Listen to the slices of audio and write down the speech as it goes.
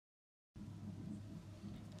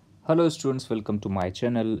Hello students, welcome to my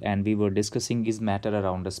channel, and we were discussing this matter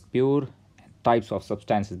around as pure types of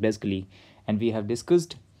substances basically, and we have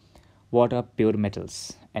discussed what are pure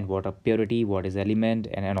metals and what are purity, what is element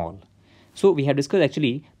and all. So we have discussed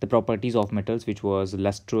actually the properties of metals, which was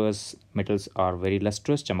lustrous. Metals are very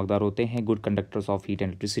lustrous, चमकदार होते हैं, good conductors of heat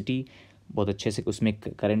and electricity, बहुत अच्छे से उसमें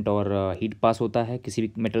current और heat पास होता है किसी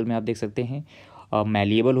भी मेटल में, आप देख सकते हैं।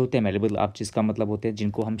 मैलिएबल होते हैं, मैलिएबल आप जिसका मतलब होते हैं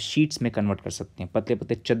जिनको हम शीट्स में कन्वर्ट कर सकते हैं, पतले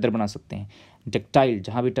पतले चादर बना सकते हैं। डक्टाइल,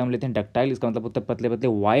 जहाँ भी टर्म लेते हैं डक्टाइल, इसका मतलब होता है पतले पतले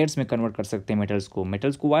वायर्स में कन्वर्ट कर सकते हैं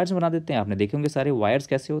मेटल्स को वायर्स में बना देते हैं। आपने देखे होंगे सारे वायर्स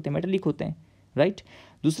कैसे होते हैं, मेटेलिक होते हैं, राइट।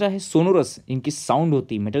 दूसरा है सोनोरस, इनकी साउंड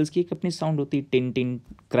होती है, मेटल्स की एक अपनी साउंड होती है, टिन टिन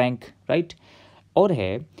क्रैंक, राइट। और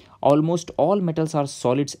है almost all metals are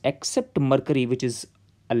solids accept mercury which is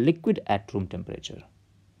a liquid at room temperature.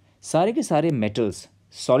 सारे के सारे मेटल्स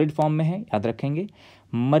सॉलिड फॉर्म में है, याद रखेंगे।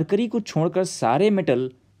 मरकरी को छोड़कर सारे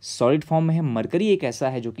मेटल सॉलिड फॉर्म में है। मरकरी एक ऐसा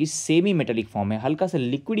है जो कि सेमी मेटेलिक फॉर्म है, हल्का सा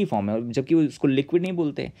लिक्विडी फॉर्म है, जबकि उसको लिक्विड नहीं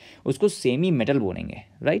बोलते, उसको सेमी मेटल बोलेंगे,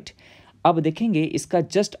 राइट। अब देखेंगे इसका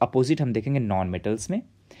जस्ट अपोजिट हम देखेंगे नॉन मेटल्स में।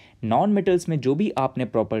 नॉन मेटल्स में जो भी आपने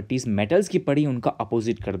प्रॉपर्टीज मेटल्स की पढ़ी उनका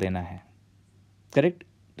अपोजिट कर देना है, करेक्ट।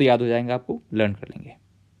 तो याद हो जाएंगे, आपको लर्न कर लेंगे।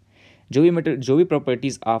 जो भी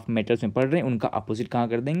प्रॉपर्टीज आप मेटल्स में पढ़ रहे हैं उनका अपोजिट कहाँ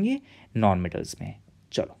कर देंगे, नॉन मेटल्स में।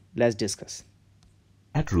 चलो let's discuss.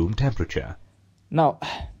 At room temperature. Now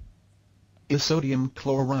Is sodium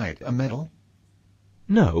chloride a metal?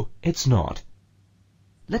 No, it's not.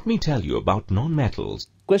 Let me tell you about non-metals.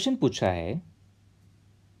 Question पूछा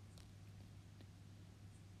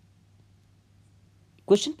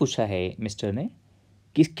है मिस्टर ने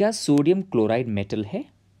कि क्या सोडियम क्लोराइड मेटल है।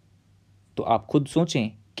 तो आप खुद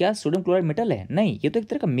सोचें, क्या सोडियम क्लोराइड मेटल है? नहीं, ये तो एक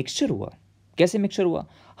तरह का मिक्सचर हुआ। कैसे मिक्सचर हुआ?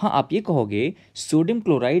 हाँ, आप ये कहोगे सोडियम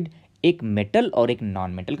क्लोराइड एक मेटल और एक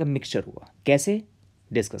नॉन मेटल का मिक्सचर हुआ। कैसे,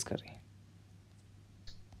 डिस्कस कर रहे हैं।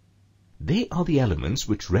 They are the elements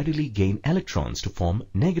which readily gain electrons to form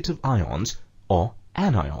negative ions or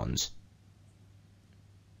anions.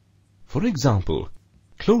 For example,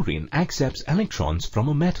 chlorine accepts electrons from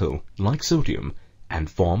a metal like sodium and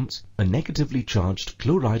forms a negatively charged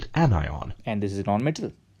chloride anion. And this is non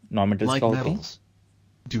metal. Non metals Like क्या होते हैं? metals.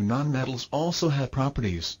 Do nonmetals also have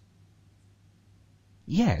properties?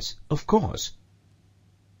 Yes, of course.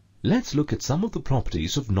 Let's look at some of the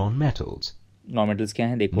properties of non-metals. Non metals क्या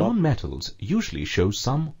हैं, देखो आप। Non-metals usually show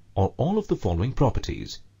some or all of the following properties.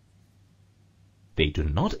 They do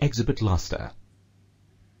not exhibit luster.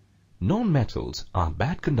 Non-metals are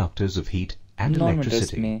bad conductors of heat and non metals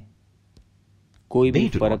electricity. में कोई भी They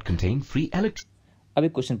do फर्क। not contain free electricity. अब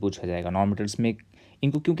एक question पूछा जाएगा, non metals में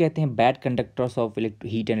इनको क्यों कहते हैं bad conductors of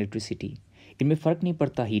heat and electricity. इनमें फ़र्क नहीं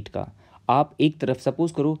पड़ता हीट का। आप एक तरफ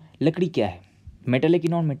सपोज करो, लकड़ी क्या है, मेटल है कि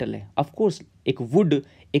नॉन मेटल है? ऑफ कोर्स एक वुड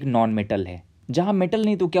एक नॉन मेटल है। जहाँ मेटल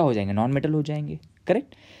नहीं तो क्या हो जाएंगे, नॉन मेटल हो जाएंगे,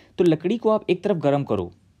 करेक्ट। तो लकड़ी को आप एक तरफ गर्म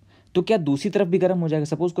करो तो क्या दूसरी तरफ भी गर्म हो जाएगा?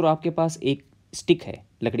 सपोज करो आपके पास एक स्टिक है,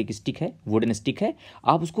 लकड़ी की स्टिक है, वुडन स्टिक है,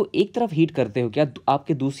 आप उसको एक तरफ हीट करते हो, क्या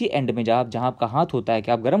आपके दूसरी एंड में जहाँ जहाँ आपका हाथ होता है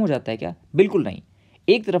क्या आप गर्म हो जाता है क्या? बिल्कुल नहीं।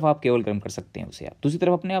 एक तरफ आप केवल गर्म कर सकते हैं उसे, आप दूसरी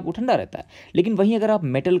तरफ अपने आप वो ठंडा रहता है। लेकिन वहीं अगर आप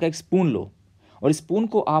मेटल का एक स्पून लो और स्पून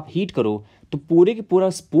को आप हीट करो तो पूरे के पूरा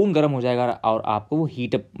स्पून गर्म हो जाएगा और आपको वो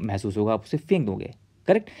हीट अप महसूस होगा, आप उसे फेंक दोगे,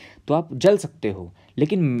 करेक्ट। तो आप जल सकते हो,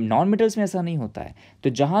 लेकिन नॉन मेटल्स में ऐसा नहीं होता है। तो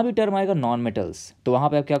जहाँ भी टर्म आएगा नॉन मेटल्स, तो वहाँ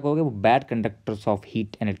पे आप क्या कहोगे, वो bad conductors of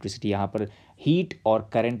heat and electricity. यहाँ पर हीट और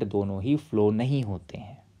करंट दोनों ही फ्लो नहीं होते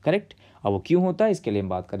हैं, करेक्ट। अब वो क्यों होता है इसके लिए हम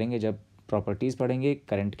बात करेंगे जब प्रॉपर्टीज़ पढ़ेंगे,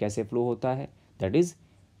 करंट कैसे फ्लो होता है, that is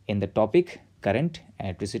in the topic current and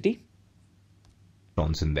electricity.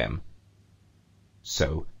 Electrons in them. So,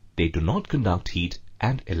 they do not conduct heat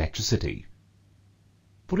and electricity.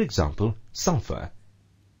 For example, sulfur.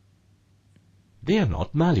 They are not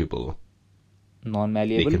malleable. Non They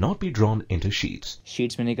malleable, cannot be drawn into sheets.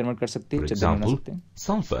 Sheets में नहीं convert कर सकते, For चादर में बना example, सकते हैं।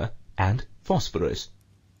 sulfur and phosphorus.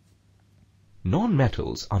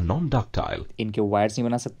 Non-metals are non-ductile. इनके वायर्स नहीं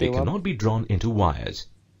बना सकते They हो आप। cannot be drawn into wires.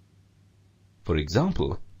 For example,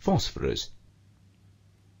 phosphorus.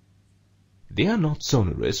 They are not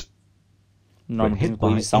sonorous. Non When metals में hit कोई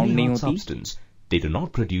by भी साउंड any नहीं hard होती। substance, they do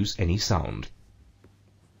not produce any sound.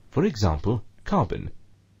 For example, carbon.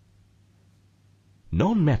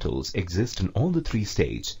 Non-metals exist in all the three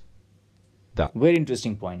states. Very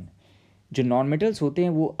interesting point. जो non metals होते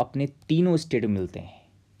हैं वो अपने तीनों स्टेट में मिलते हैं।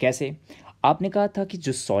 कैसे? आपने कहा था कि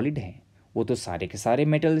जो सॉलिड हैं वो तो सारे के सारे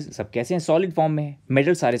मेटल्स सब कैसे हैं, सॉलिड फॉर्म में है,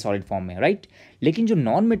 मेटल सारे सॉलिड फॉर्म में है, राइट। लेकिन जो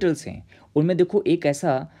नॉन मेटल्स हैं उनमें देखो एक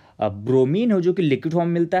ऐसा ब्रोमीन हो जो कि लिक्विड फॉर्म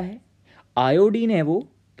में मिलता है, आयोडीन है वो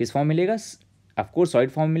किस फॉर्म मिलेगा, ऑफकोर्स सॉलिड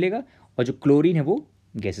फॉर्म मिलेगा, और जो क्लोरीन है वो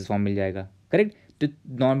गैसेस फॉर्म मिल जाएगा, करेक्ट। तो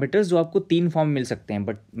नॉन मेटल्स जो आपको 3 फॉर्म मिल सकते हैं,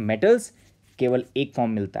 बट मेटल्स केवल एक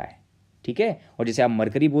फॉर्म मिलता है, ठीक है। और जैसे आप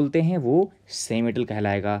मरकरी बोलते हैं वो सेमी मेटल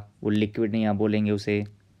कहलाएगा, वो लिक्विड नहीं आप बोलेंगे उसे।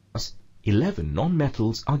 11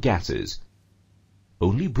 non-metals are gases.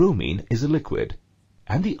 Only bromine is a liquid,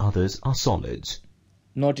 and the others are solids.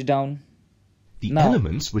 Note it down. The Now-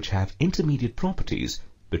 elements which have intermediate properties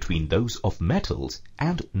between those of metals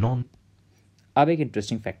and non अब एक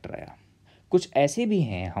interesting factor आया, कुछ ऐसे भी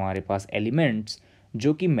हैं हमारे पास elements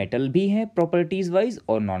जो कि मेटल भी हैं प्रॉपर्टीज वाइज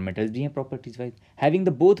और नॉन मेटल्स भी हैं properties wise, having the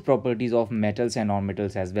both properties of metals and non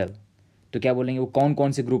metals as well. तो क्या बोलेंगे वो कौन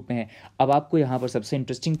कौन से ग्रुप में है। अब आपको यहाँ पर सबसे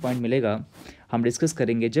इंटरेस्टिंग पॉइंट मिलेगा, हम डिस्कस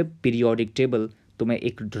करेंगे जब पीरियोडिक टेबल, तो मैं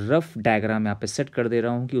एक रफ डायग्राम यहाँ पे सेट कर दे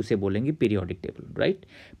रहा हूँ कि उसे बोलेंगे periodic table, right.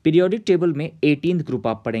 Periodic table में 18th ग्रुप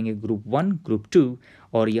आप पढ़ेंगे, ग्रुप 1, ग्रुप 2,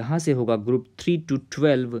 और यहाँ से होगा ग्रुप 3 to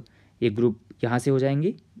 12, ये ग्रुप यहाँ से हो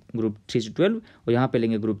जाएंगे ग्रुप 3 to 12, और यहाँ पे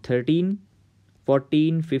लेंगे ग्रुप 13,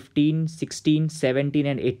 14, 15, 16, 17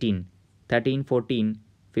 एंड 18, 13, 14,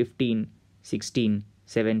 15, 16,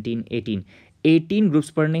 17, 18, 18 ग्रुप्स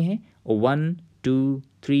पढ़ने हैं, 1, 2,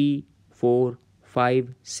 3, 4, 5,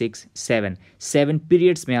 6, 7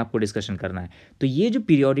 पीरियड्स में आपको डिस्कशन करना है। तो ये जो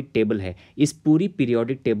पीरियोडिक टेबल है, इस पूरी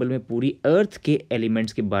पीरियोडिक टेबल में पूरी अर्थ के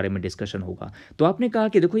एलिमेंट्स के बारे में डिस्कशन होगा। तो आपने कहा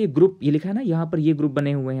कि देखो ये ग्रुप, ये लिखा है ना यहाँ पर, ये ग्रुप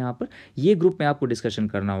बने हुए हैं यहाँ पर, ये ग्रुप में आपको डिस्कशन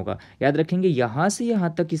करना होगा। याद रखेंगे यहाँ से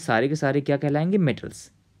यहाँ तक कि सारे के सारे क्या कहलाएंगे,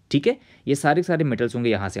 मेटल्स, ठीक है। ये सारे के सारे मेटल्स होंगे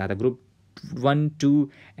यहाँ से यहाँ तक, ग्रुप 1, 2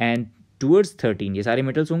 एंड टूवर्ड्स 13 ये सारे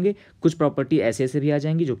मेटल्स होंगे। कुछ प्रॉपर्टी ऐसे ऐसे भी आ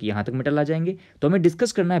जाएंगी जो कि यहाँ तक मेटल आ जाएंगे। तो हमें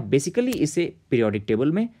डिस्कस करना है बेसिकली इसे पीरियोडिक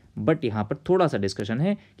टेबल में, बट यहाँ पर थोड़ा सा डिस्कशन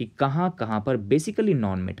है कि कहाँ कहाँ पर बेसिकली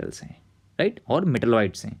नॉन मेटल्स हैं, राइट, और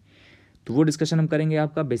मेटलॉइड्स हैं। तो वो डिस्कशन हम करेंगे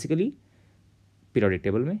आपका बेसिकली पीरियोडिक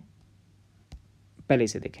टेबल में। पहले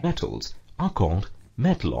इसे देखें। metals are called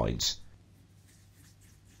metalloids.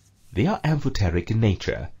 They are amphoteric in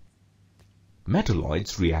nature.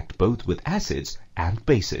 Metalloids react both with acids and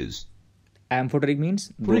bases. Amphoteric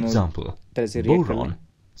means For example, तरह से react कर boron, लें।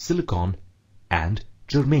 silicon, and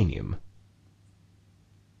germanium.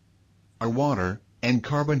 Are water and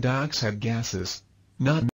carbon dioxide gases, not